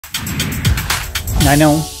I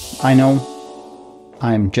know.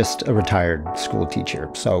 I'm just a retired school teacher,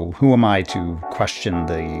 so who am I to question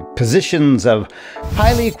the positions of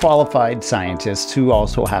highly qualified scientists who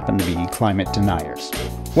also happen to be climate deniers?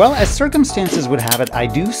 Well, as circumstances would have it, I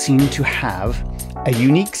do seem to have a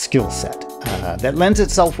unique skill set that lends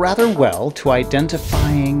itself rather well to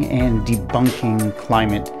identifying and debunking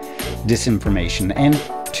climate disinformation and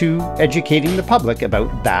to educating the public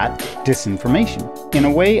about that disinformation in a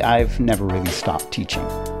way I've never really stopped teaching.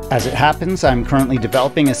 As it happens, I'm currently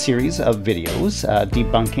developing a series of videos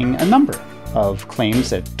debunking a number of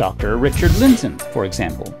claims that Dr. Richard Lindzen, for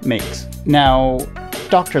example, makes. Now,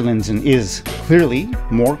 Dr. Lindzen is clearly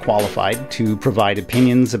more qualified to provide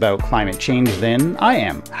opinions about climate change than I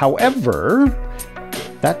am. However,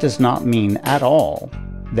 that does not mean at all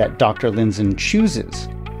that Dr. Lindzen chooses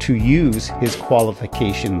to use his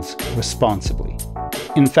qualifications responsibly.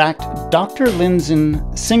 In fact, Dr.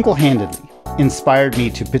 Lindzen single-handedly inspired me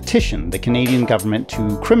to petition the Canadian government to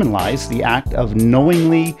criminalize the act of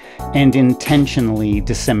knowingly and intentionally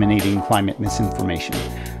disseminating climate misinformation.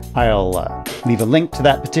 I'll leave a link to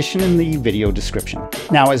that petition in the video description.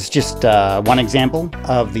 Now, as just one example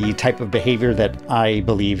of the type of behavior that I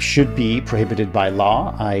believe should be prohibited by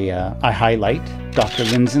law, I highlight Dr.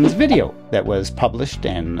 Lindzen's video that was published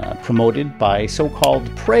and promoted by so-called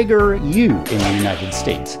PragerU in the United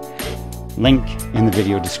States. Link in the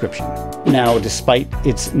video description. Now, despite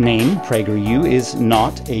its name, PragerU is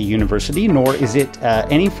not a university, nor is it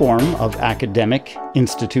any form of academic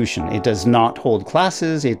institution. It does not hold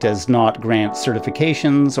classes, it does not grant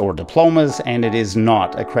certifications or diplomas, and it is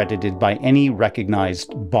not accredited by any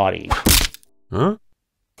recognized body. Huh?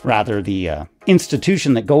 Rather, the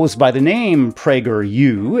institution that goes by the name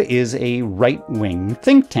PragerU is a right-wing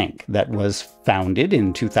think tank that was founded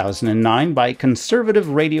in 2009 by conservative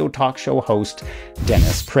radio talk show host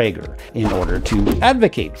Dennis Prager in order to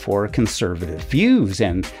advocate for conservative views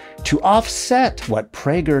and to offset what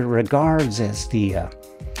Prager regards as the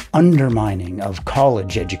undermining of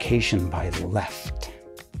college education by the left.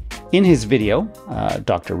 In his video,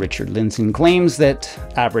 Dr. Richard Lindzen claims that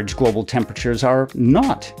average global temperatures are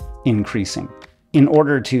not increasing. In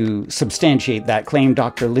order to substantiate that claim,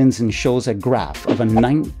 Dr. Lindzen shows a graph of a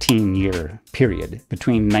 19-year period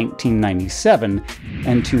between 1997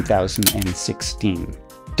 and 2016.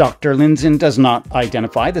 Dr. Lindzen does not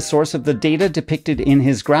identify the source of the data depicted in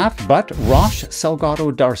his graph, but Rosh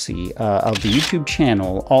Salgado Darcy of the YouTube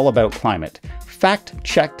channel All About Climate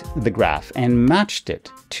fact-checked the graph and matched it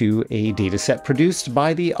to a dataset produced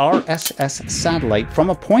by the RSS satellite from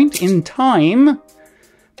a point in time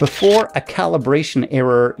before a calibration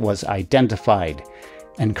error was identified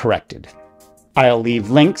and corrected. I'll leave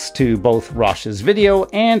links to both Rosh's video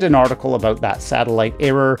and an article about that satellite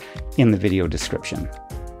error in the video description.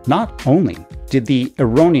 Not only did the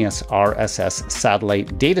erroneous RSS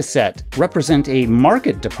satellite dataset represent a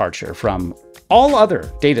marked departure from all other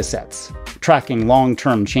datasets tracking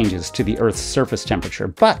long-term changes to the Earth's surface temperature,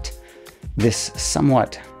 but this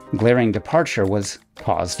somewhat glaring departure was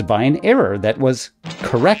caused by an error that was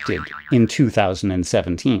corrected in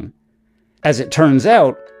 2017. As it turns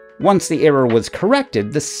out, once the error was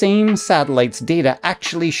corrected, the same satellite's data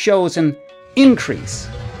actually shows an increase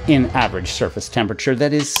in average surface temperature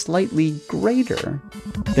that is slightly greater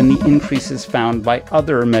than the increases found by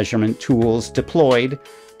other measurement tools deployed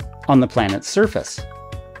on the planet's surface.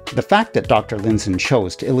 The fact that Dr. Lindzen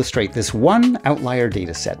chose to illustrate this one outlier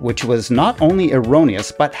dataset, which was not only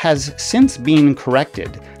erroneous but has since been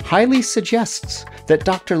corrected, highly suggests that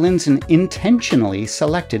Dr. Lindzen intentionally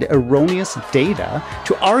selected erroneous data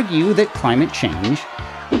to argue that climate change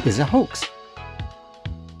is a hoax.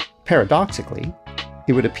 Paradoxically,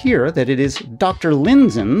 it would appear that it is Dr.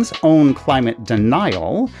 Lindzen's own climate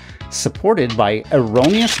denial, supported by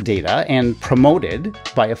erroneous data and promoted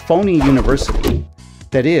by a phony university,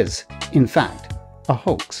 that is, in fact, a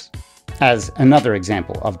hoax. As another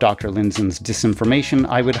example of Dr. Lindzen's disinformation,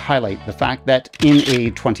 I would highlight the fact that in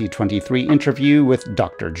a 2023 interview with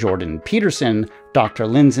Dr. Jordan Peterson, Dr.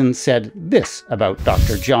 Lindzen said this about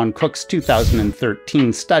Dr. John Cook's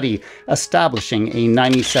 2013 study establishing a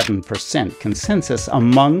 97% consensus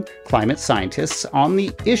among climate scientists on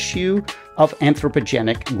the issue of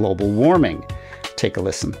anthropogenic global warming. Take a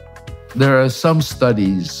listen. There are some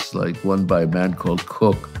studies, like one by a man called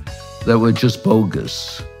Cook, that were just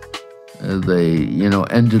bogus. They,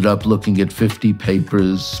 ended up looking at 50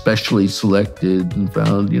 papers, specially selected, and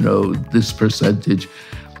found, this percentage.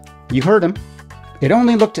 You heard him. It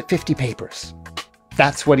only looked at 50 papers.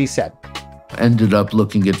 That's what he said. Ended up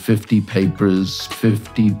looking at 50 papers.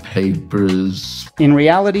 In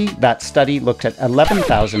reality, that study looked at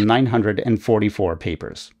 11,944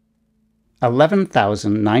 papers.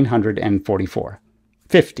 11,944.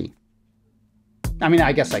 50. I mean,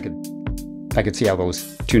 I guess I could see how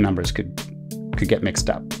those two numbers could get mixed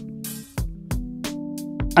up.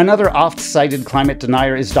 Another oft-cited climate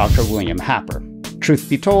denier is Dr. William Happer. Truth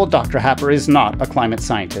be told, Dr. Happer is not a climate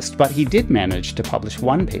scientist, but he did manage to publish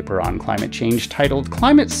one paper on climate change titled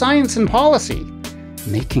Climate Science and Policy,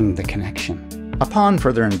 making the connection. Upon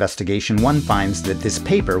further investigation, one finds that this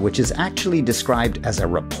paper, which is actually described as a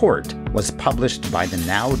report, was published by the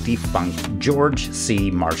now defunct George C.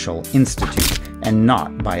 Marshall Institute and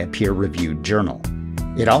not by a peer-reviewed journal.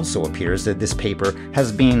 It also appears that this paper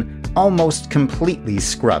has been almost completely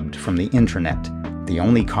scrubbed from the internet. The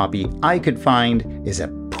only copy I could find is a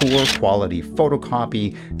poor quality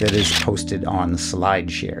photocopy that is posted on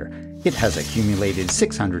SlideShare. It has accumulated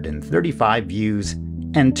 635 views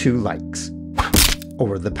and 2 likes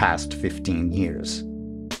over the past 15 years.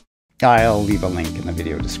 I'll leave a link in the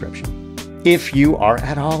video description. If you are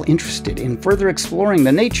at all interested in further exploring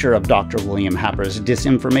the nature of Dr. William Happer's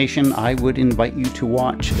disinformation, I would invite you to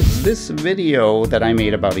watch this video that I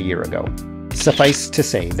made about a year ago. Suffice to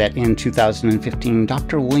say that in 2015,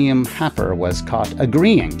 Dr. William Happer was caught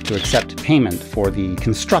agreeing to accept payment for the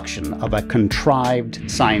construction of a contrived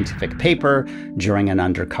scientific paper during an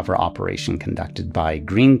undercover operation conducted by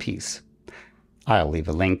Greenpeace. I'll leave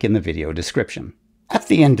a link in the video description. At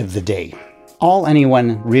the end of the day, all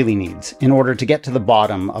anyone really needs in order to get to the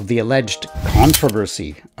bottom of the alleged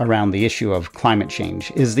controversy around the issue of climate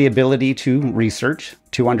change is the ability to research,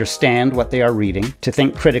 to understand what they are reading, to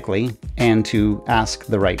think critically, and to ask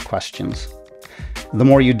the right questions. The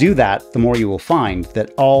more you do that, the more you will find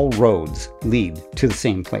that all roads lead to the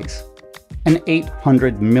same place. An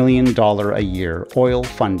 $800 million a year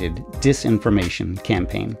oil-funded disinformation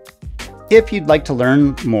campaign. If you'd like to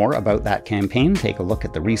learn more about that campaign, take a look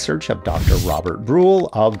at the research of Dr. Robert Brulle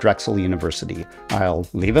of Drexel University. I'll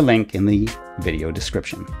leave a link in the video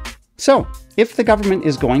description. So, if the government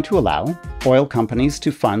is going to allow oil companies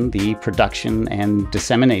to fund the production and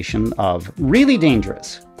dissemination of really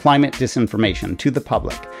dangerous climate disinformation to the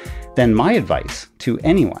public, then my advice to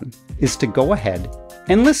anyone is to go ahead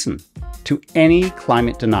and listen to any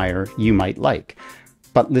climate denier you might like,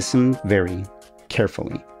 but listen very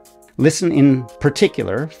carefully. Listen in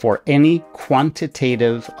particular for any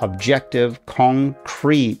quantitative, objective,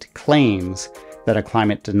 concrete claims that a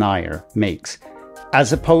climate denier makes,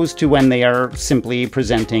 as opposed to when they are simply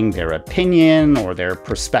presenting their opinion or their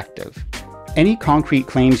perspective. Any concrete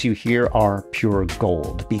claims you hear are pure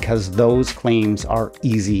gold, because those claims are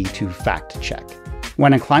easy to fact check.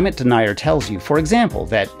 When a climate denier tells you, for example,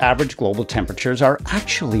 that average global temperatures are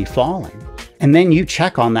actually falling, and then you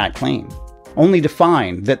check on that claim, only to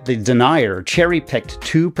find that the denier cherry-picked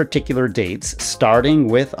 2 particular dates, starting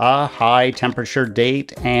with a high temperature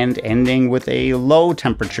date and ending with a low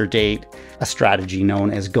temperature date, a strategy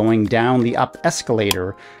known as going down the up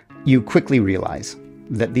escalator, you quickly realize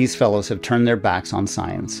that these fellows have turned their backs on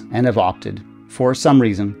science and have opted, for some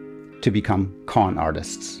reason, to become con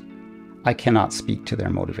artists. I cannot speak to their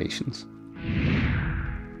motivations.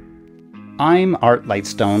 I'm Art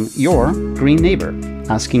Lightstone, your green neighbor,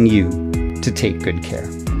 asking you to take good care.